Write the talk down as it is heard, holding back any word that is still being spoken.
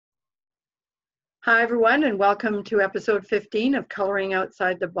Hi, everyone, and welcome to episode 15 of Coloring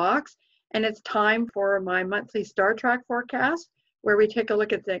Outside the Box. And it's time for my monthly star track forecast, where we take a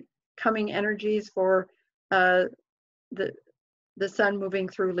look at the coming energies for uh, the, the sun moving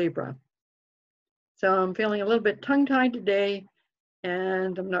through Libra. So I'm feeling a little bit tongue-tied today,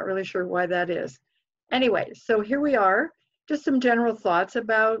 and I'm not really sure why that is. Anyway, so here we are, just some general thoughts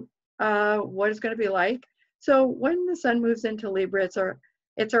about what it's going to be like. So when the sun moves into Libra,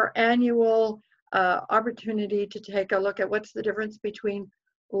 it's our annual opportunity to take a look at what's the difference between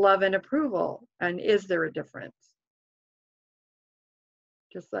love and approval, and is there a difference?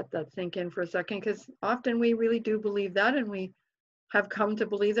 Just let that sink in for a second, because often we really do believe that, and we have come to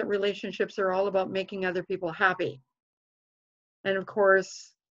believe that relationships are all about making other people happy. And of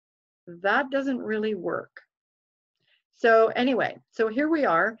course, that doesn't really work. So anyway, so here we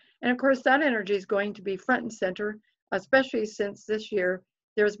are. And of course, that energy is going to be front and center, especially since this year,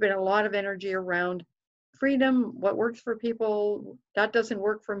 there's been a lot of energy around freedom, what works for people, that doesn't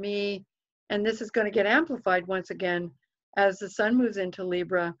work for me. And this is going to get amplified once again as the sun moves into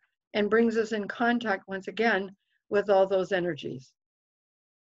Libra and brings us in contact once again with all those energies.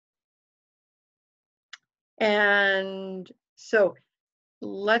 And so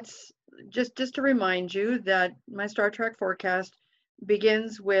let's just to remind you that my Star Trek forecast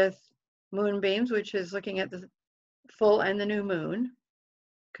begins with moonbeams, which is looking at the full and the new moon,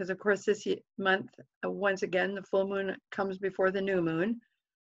 because of course this month, once again, the full moon comes before the new moon.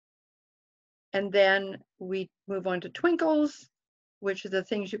 And then we move on to twinkles, which are the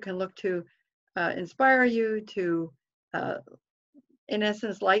things you can look to inspire you to, in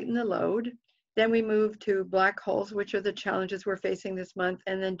essence, lighten the load. Then we move to black holes, which are the challenges we're facing this month,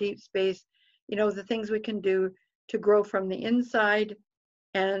 and then deep space, the things we can do to grow from the inside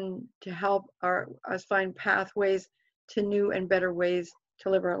and to help us find pathways to new and better ways to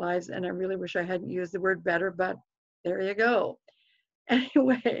live our lives. And I really wish I hadn't used the word better, but there you go.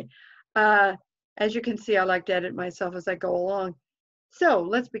 Anyway, as you can see, I like to edit myself as I go along. So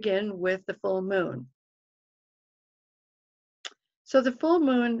let's begin with the full moon. So the full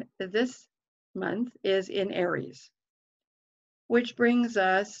moon this month is in Aries, which brings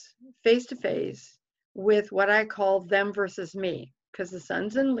us face to face with what I call them versus me, because the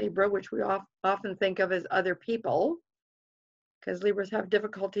sun's in Libra, which we often think of as other people, because Libras have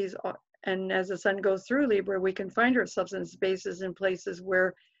difficulties. And as the sun goes through Libra, we can find ourselves in spaces and places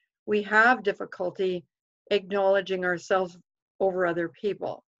where we have difficulty acknowledging ourselves over other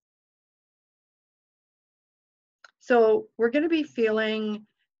people. So we're going to be feeling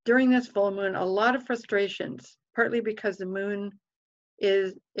during this full moon a lot of frustrations, partly because the moon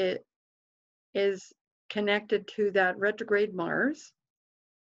is connected to that retrograde Mars.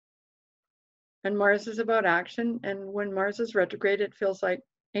 And Mars is about action. And when Mars is retrograde, it feels like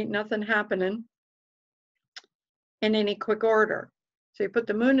ain't nothing happening in any quick order. So you put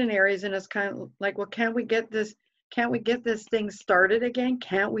the moon in Aries and it's kind of like, well, can't we get this thing started again?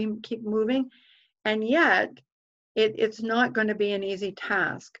 Can't we keep moving? And yet it's not going to be an easy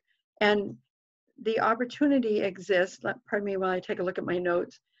task. And the opportunity exists, pardon me while I take a look at my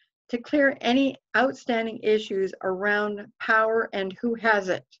notes, to clear any outstanding issues around power and who has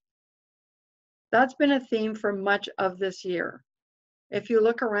it. That's been a theme for much of this year. If you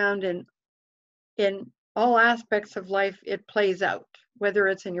look around in all aspects of life, it plays out, whether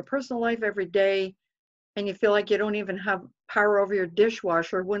it's in your personal life every day and you feel like you don't even have power over your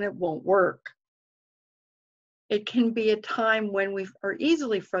dishwasher when it won't work. It can be a time when we are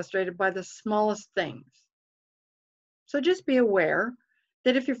easily frustrated by the smallest things. So just be aware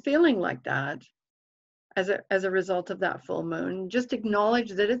that if you're feeling like that as a result of that full moon, just acknowledge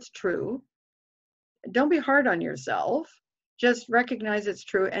that it's true. Don't be hard on yourself. Just recognize it's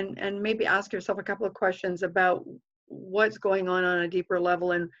true and maybe ask yourself a couple of questions about what's going on a deeper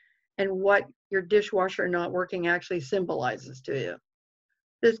level and what your dishwasher not working actually symbolizes to you.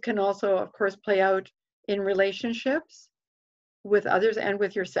 This can also, of course, play out in relationships with others and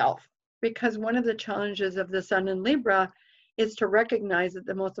with yourself, because one of the challenges of the sun in Libra is to recognize that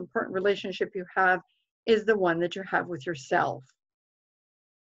the most important relationship you have is the one that you have with yourself.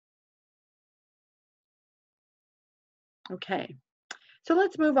 Okay, so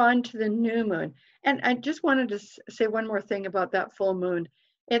let's move on to the new moon. And I just wanted to say one more thing about that full moon.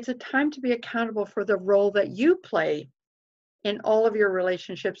 It's a time to be accountable for the role that you play in all of your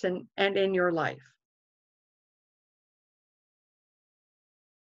relationships and in your life.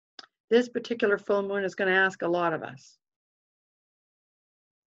 This particular full moon is going to ask a lot of us.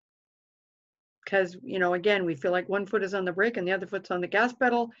 Because, again, we feel like one foot is on the brake and the other foot's on the gas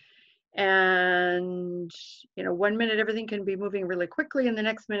pedal. And, 1 minute everything can be moving really quickly, and the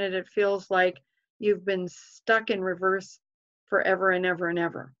next minute it feels like you've been stuck in reverse forever and ever and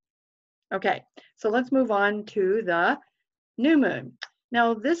ever. Okay, so let's move on to the new moon.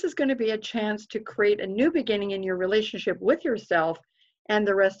 Now, this is going to be a chance to create a new beginning in your relationship with yourself and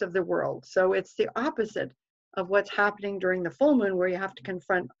the rest of the world. So it's the opposite of what's happening during the full moon, where you have to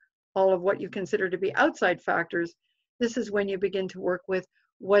confront all of what you consider to be outside factors. This is when you begin to work with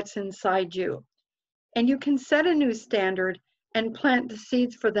what's inside you. And you can set a new standard and plant the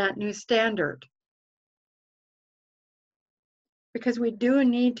seeds for that new standard. Because we do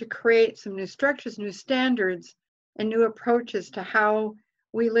need to create some new structures, new standards, and new approaches to how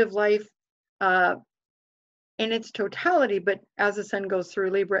we live life in its totality. But as the sun goes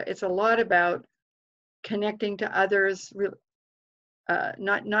through Libra, it's a lot about connecting to others,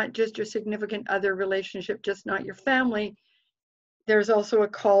 not just your significant other relationship, just not your family. There's also a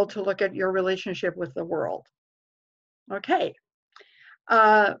call to look at your relationship with the world. Okay,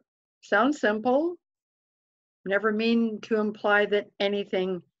 sounds simple. Never mean to imply that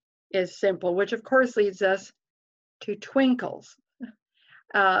anything is simple, which of course leads us to twinkles.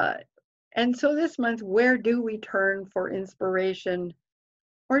 And so this month, where do we turn for inspiration,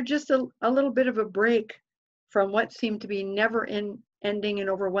 or just a little bit of a break from what seem to be never-ending and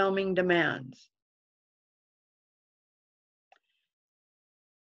overwhelming demands?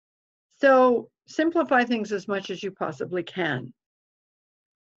 So simplify things as much as you possibly can,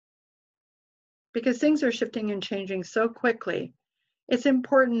 because things are shifting and changing so quickly. It's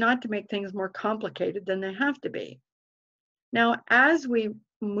important not to make things more complicated than they have to be. Now, as we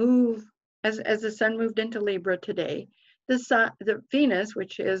move, as the sun moved into Libra today, the Venus,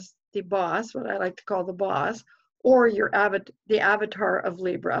 which is the boss, what I like to call the boss, or the avatar of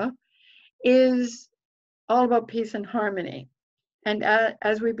Libra, is all about peace and harmony. And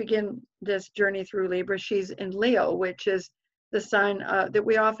as we begin this journey through Libra, she's in Leo, which is the sign that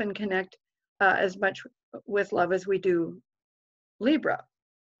we often connect as much with love as we do Libra.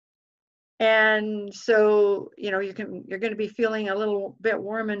 And so, you're going to be feeling a little bit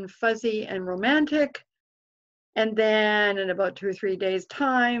warm and fuzzy and romantic. And then in about 2 or 3 days'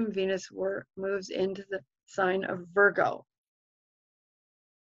 time, Venus moves into the sign of Virgo.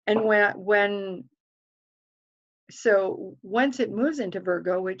 And so once it moves into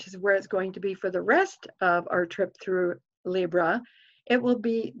Virgo, which is where it's going to be for the rest of our trip through Libra,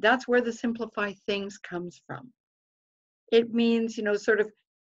 that's where the simplify things comes from. It means, sort of,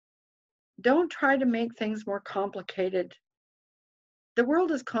 don't try to make things more complicated. The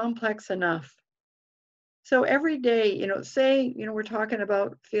world is complex enough. So every day, say, we're talking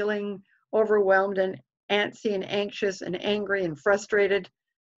about feeling overwhelmed and antsy and anxious and angry and frustrated.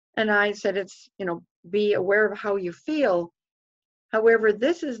 And I said, it's, be aware of how you feel. However,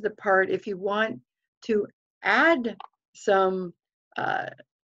 this is the part, if you want to add some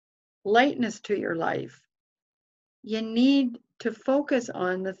lightness to your life, you need to focus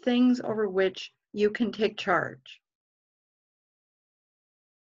on the things over which you can take charge.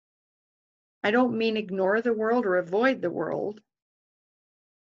 I don't mean ignore the world or avoid the world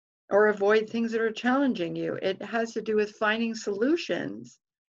or avoid things that are challenging you. It has to do with finding solutions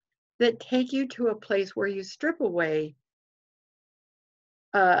that take you to a place where you strip away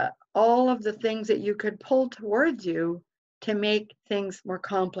all of the things that you could pull towards you to make things more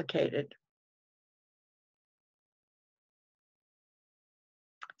complicated.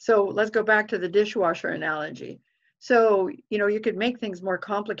 So let's go back to the dishwasher analogy. So, you could make things more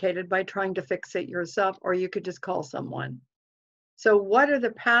complicated by trying to fix it yourself, or you could just call someone. So what are the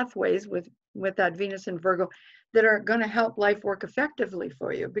pathways with that Venus and Virgo that are going to help life work effectively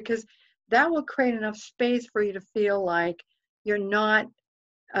for you? Because that will create enough space for you to feel like you're not,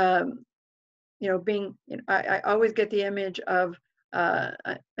 being, I always get the image of,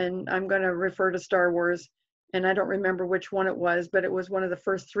 and I'm going to refer to Star Wars, and I don't remember which one it was, but it was one of the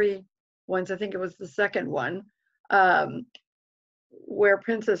first 3 ones. I think it was the second one, where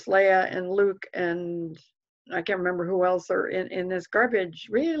Princess Leia and Luke and I can't remember who else are in this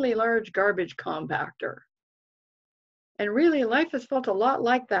really large garbage compactor. And really, life has felt a lot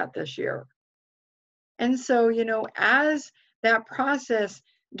like that this year. And so, as that process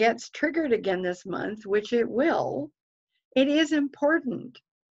gets triggered again this month, which it will, it is important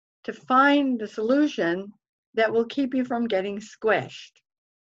to find the solution that will keep you from getting squished.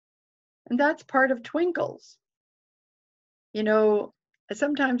 And that's part of twinkles.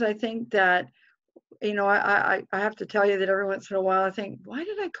 Sometimes I think that, I have to tell you that every once in a while I think, why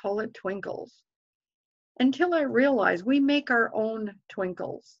did I call it twinkles? Until I realize we make our own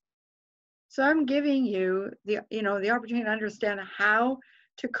twinkles. So I'm giving you the opportunity to understand how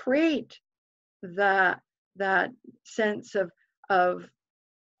to create that sense of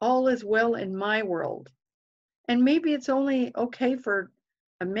all is well in my world. And maybe it's only okay for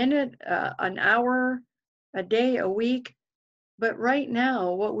a minute, an hour, a day, a week. But right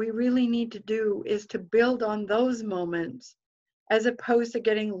now, what we really need to do is to build on those moments as opposed to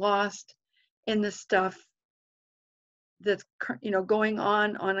getting lost in the stuff that's going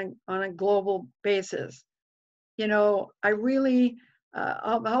on a global basis. I really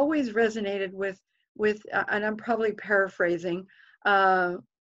I've always resonated with and I'm probably paraphrasing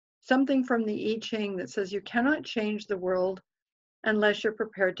something from the I Ching that says you cannot change the world unless you're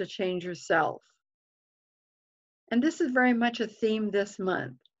prepared to change yourself. And this is very much a theme this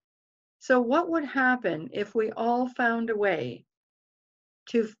month. So what would happen if we all found a way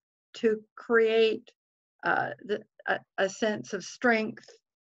to create a sense of strength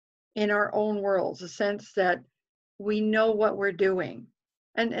in our own worlds, a sense that we know what we're doing?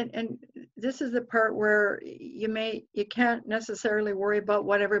 And this is the part where you can't necessarily worry about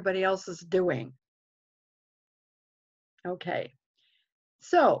what everybody else is doing. Okay,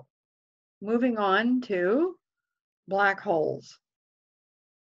 so moving on to black holes.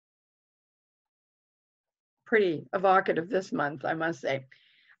 Pretty evocative this month, I must say.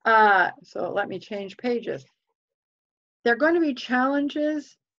 So let me change pages. There are going to be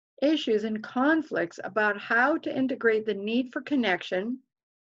challenges, issues, and conflicts about how to integrate the need for connection,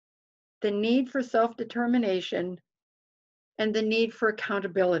 the need for self-determination, and the need for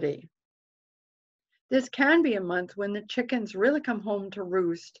accountability. This can be a month when the chickens really come home to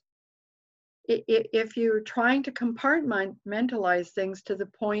roost if you're trying to compartmentalize things to the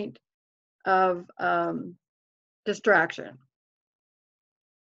point of distraction.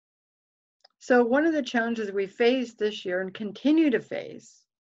 So one of the challenges we face this year and continue to face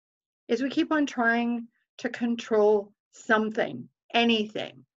is we keep on trying to control something,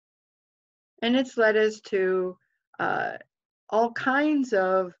 anything. And it's led us to all kinds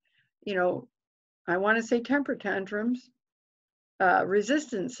of, I want to say temper tantrums,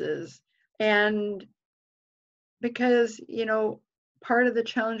 resistances. And because, part of the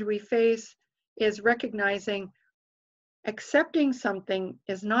challenge we face is recognizing accepting something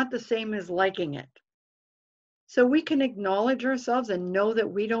is not the same as liking it. So we can acknowledge ourselves and know that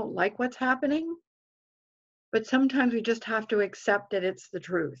we don't like what's happening, but sometimes we just have to accept that it's the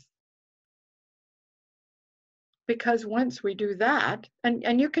truth. Because once we do that,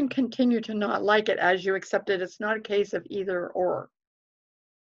 and you can continue to not like it as you accept it, it's not a case of either or.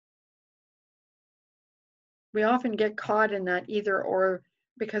 We often get caught in that either or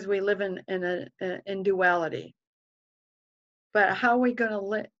because we live in duality. But how are we going to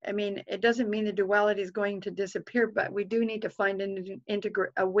live? I mean, it doesn't mean the duality is going to disappear, but we do need to find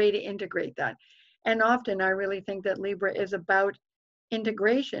a way to integrate that. And often I really think that Libra is about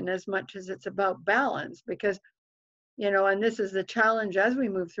integration as much as it's about balance, because, and this is the challenge as we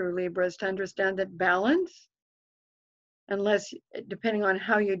move through Libra, is to understand that balance, unless, depending on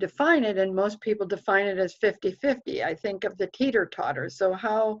how you define it, and most people define it as 50-50, I think of the teeter-totter. So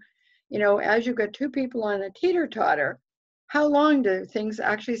how, as you got two people on a teeter-totter, how long do things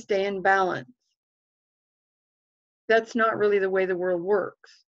actually stay in balance? That's not really the way the world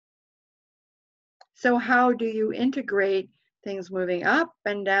works. So how do you integrate things moving up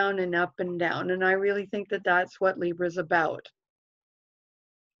and down and up and down? And I really think that that's what Libra is about,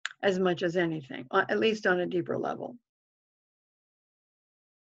 as much as anything, at least on a deeper level.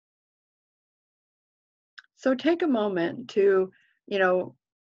 So take a moment to,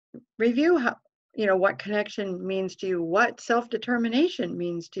 review how, what connection means to you, what self-determination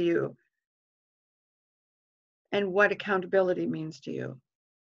means to you, and what accountability means to you.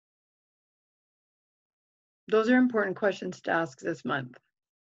 Those are important questions to ask this month.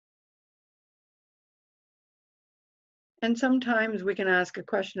 And sometimes we can ask a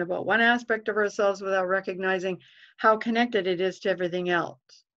question about one aspect of ourselves without recognizing how connected it is to everything else.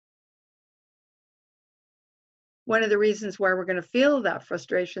 One of the reasons why we're going to feel that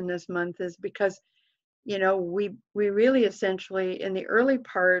frustration this month is because, we really essentially, in the early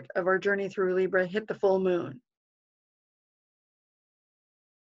part of our journey through Libra, hit the full moon.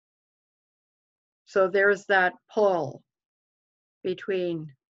 So there's that pull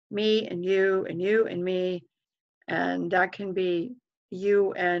between me and you and you and me. And that can be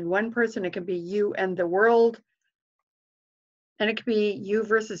you and one person, it can be you and the world, and it could be you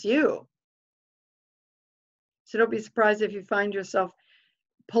versus you. So don't be surprised if you find yourself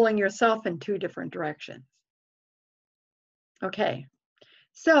pulling yourself in two different directions. Okay,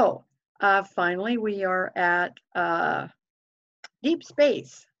 so finally we are at deep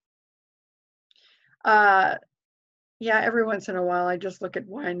space. Yeah, every once in a while I just look at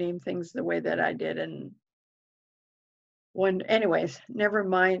why I name things the way that I did, and Anyways, never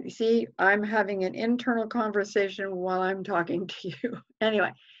mind. See, I'm having an internal conversation while I'm talking to you.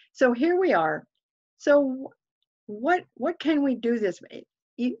 Anyway, so here we are. So what can we do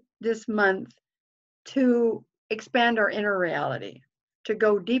this month to expand our inner reality, to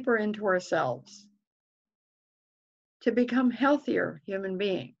go deeper into ourselves, to become healthier human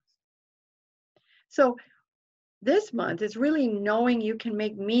beings? So this month is really knowing you can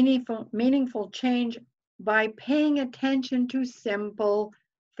make meaningful change by paying attention to simple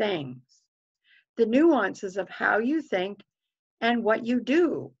things, the nuances of how you think and what you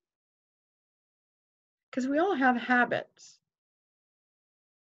do. Because we all have habits.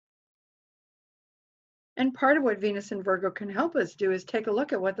 And part of what Venus and Virgo can help us do is take a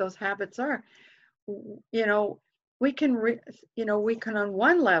look at what those habits are. You know, we can, we can on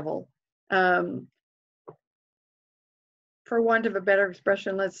one level, for want of a better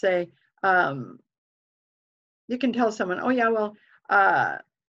expression, let's say, you can tell someone, oh yeah, well, I'm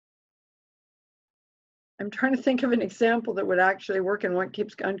trying to think of an example that would actually work, and what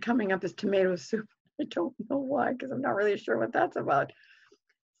keeps on coming up is tomato soup. I don't know why, because I'm not really sure what that's about.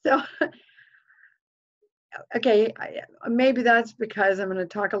 So, okay, maybe that's because I'm going to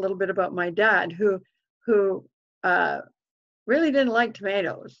talk a little bit about my dad, who really didn't like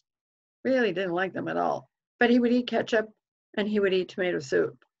tomatoes, really didn't like them at all. But he would eat ketchup and he would eat tomato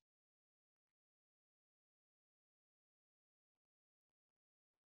soup.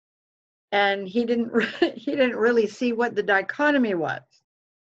 And he didn't really see what the dichotomy was.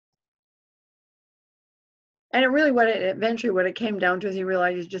 And eventually what it came down to is he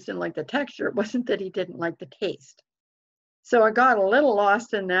realized he just didn't like the texture. It wasn't that he didn't like the taste. So I got a little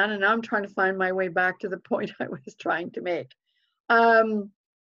lost in that, and now I'm trying to find my way back to the point I was trying to make.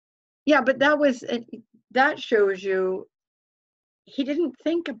 Yeah, but that shows you he didn't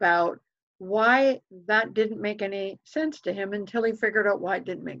think about why that didn't make any sense to him until he figured out why it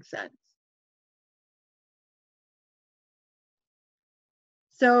didn't make sense.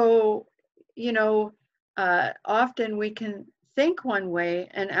 So, often we can think one way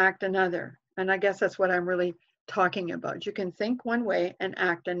and act another. And I guess that's what I'm really talking about. You can think one way and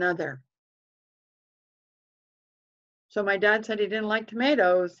act another. So my dad said he didn't like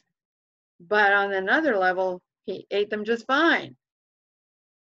tomatoes, but on another level, he ate them just fine.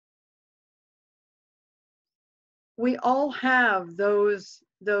 We all have those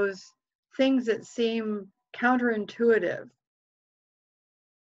things that seem counterintuitive,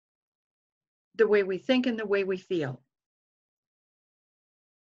 the way we think and the way we feel.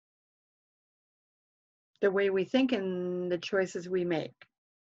 The way we think and the choices we make.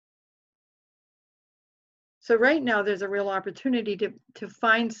 So right now there's a real opportunity to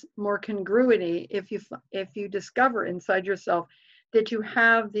find more congruity if you discover inside yourself that you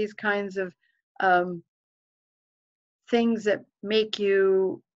have these kinds of things that make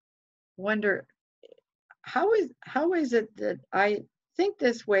you wonder, how is it that I think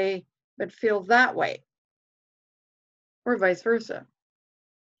this way but feel that way, or vice versa.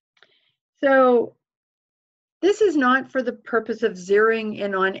 So this is not for the purpose of zeroing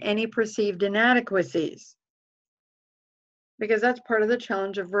in on any perceived inadequacies, because that's part of the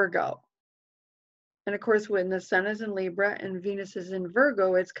challenge of Virgo. And of course, when the sun is in Libra and Venus is in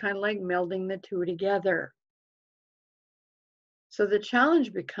Virgo, it's kind of like melding the two together. So the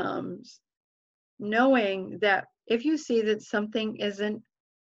challenge becomes knowing that if you see that something isn't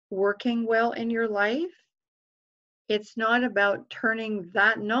working well in your life, it's not about turning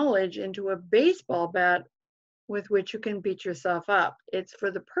that knowledge into a baseball bat with which you can beat yourself up. It's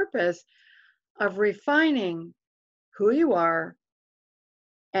for the purpose of refining who you are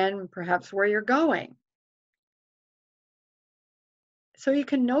and perhaps where you're going, so you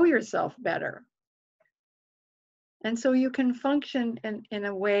can know yourself better. And so you can function in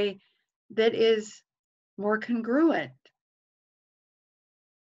a way that is more congruent.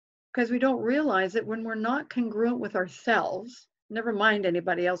 Because we don't realize that when we're not congruent with ourselves, never mind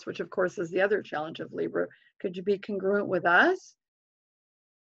anybody else, which of course is the other challenge of Libra, could you be congruent with us?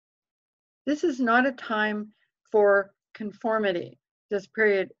 This is not a time for conformity, this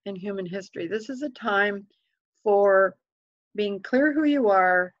period in human history. This is a time for being clear who you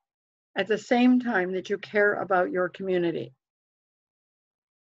are at the same time that you care about your community,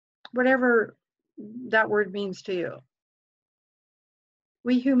 whatever that word means to you.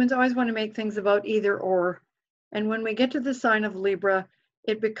 We humans always want to make things about either or. And when we get to the sign of Libra,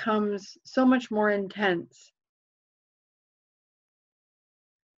 it becomes so much more intense.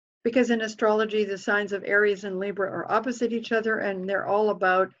 Because in astrology, the signs of Aries and Libra are opposite each other, and they're all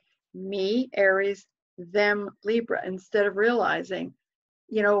about me, Aries, them, Libra, instead of realizing,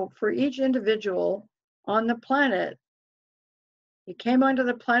 for each individual on the planet, You came onto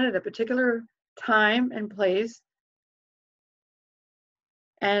the planet at a particular time and place,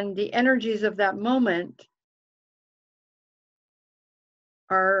 and the energies of that moment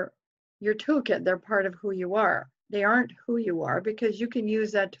are your toolkit. They're part of who you are. They aren't who you are, because you can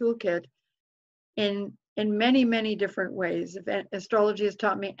use that toolkit in many, many different ways. If astrology has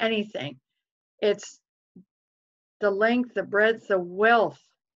taught me anything, it's the length, the breadth, the wealth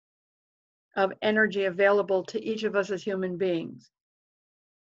of energy available to each of us as human beings.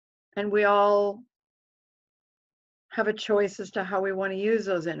 And we all have a choice as to how we want to use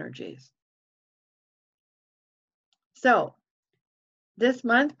those energies. So this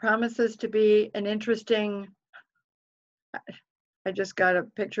month promises to be an interesting, I just got a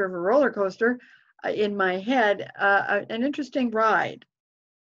picture of a roller coaster in my head, an interesting ride,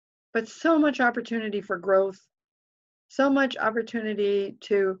 but so much opportunity for growth, so much opportunity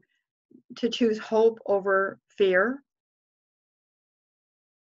to choose hope over fear.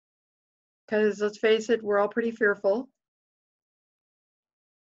 Because let's face it, we're all pretty fearful.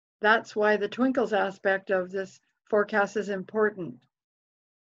 That's why the twinkles aspect of this forecast is important.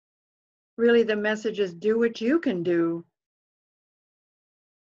 Really, the message is do what you can do.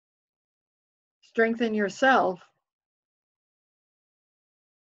 Strengthen yourself.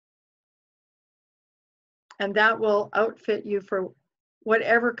 And that will outfit you for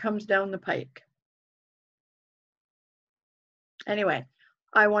whatever comes down the pike. Anyway,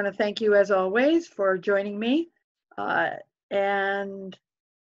 I want to thank you as always for joining me. And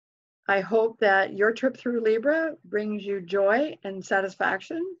I hope that your trip through Libra brings you joy and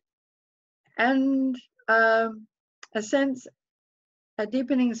satisfaction and a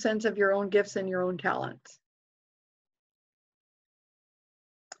deepening sense of your own gifts and your own talents.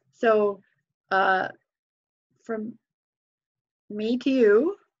 So from me to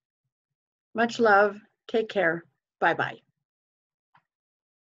you, much love. Take care. Bye-bye.